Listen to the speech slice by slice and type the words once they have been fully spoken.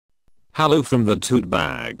Hello from the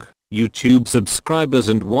thetutbag, YouTube subscribers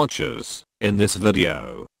and watchers. In this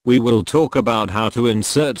video, we will talk about how to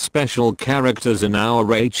insert special characters in our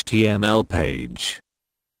HTML page.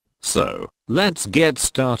 So, let's get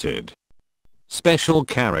started. Special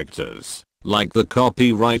characters, like the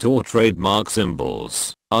copyright or trademark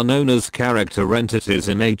symbols, are known as character entities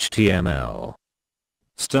in HTML.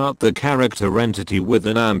 Start the character entity with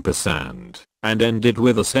an ampersand, and end it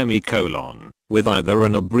with a semicolon, with either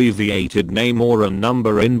an abbreviated name or a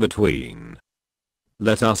number in between.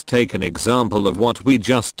 Let us take an example of what we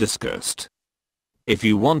just discussed. If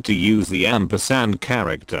you want to use the ampersand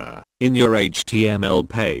character in your HTML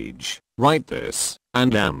page, write this,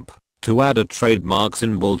 and amp. To add a trademark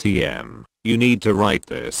symbol TM, you need to write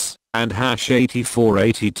this, and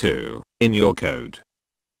 #8482, in your code.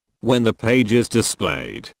 When the page is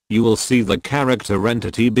displayed, you will see the character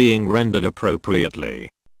entity being rendered appropriately.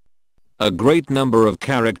 A great number of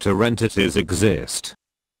character entities exist.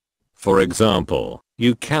 For example,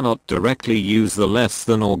 you cannot directly use the less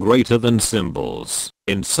than or greater than symbols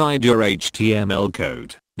inside your HTML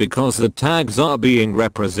code, because the tags are being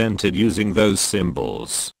represented using those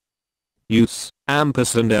symbols. Use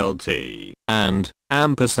 &LT and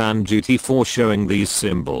 &GT for showing these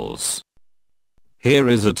symbols. Here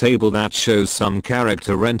is a table that shows some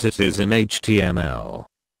character entities in HTML.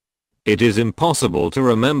 It is impossible to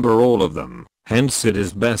remember all of them, hence it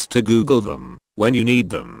is best to Google them when you need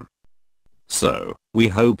them. So, we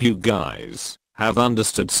hope you guys have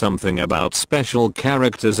understood something about special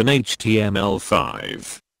characters in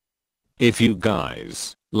HTML5. If you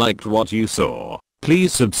guys liked what you saw,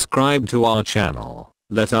 please subscribe to our channel,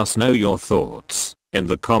 let us know your thoughts in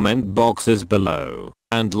the comment boxes below,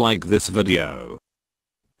 and like this video.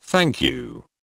 Thank you.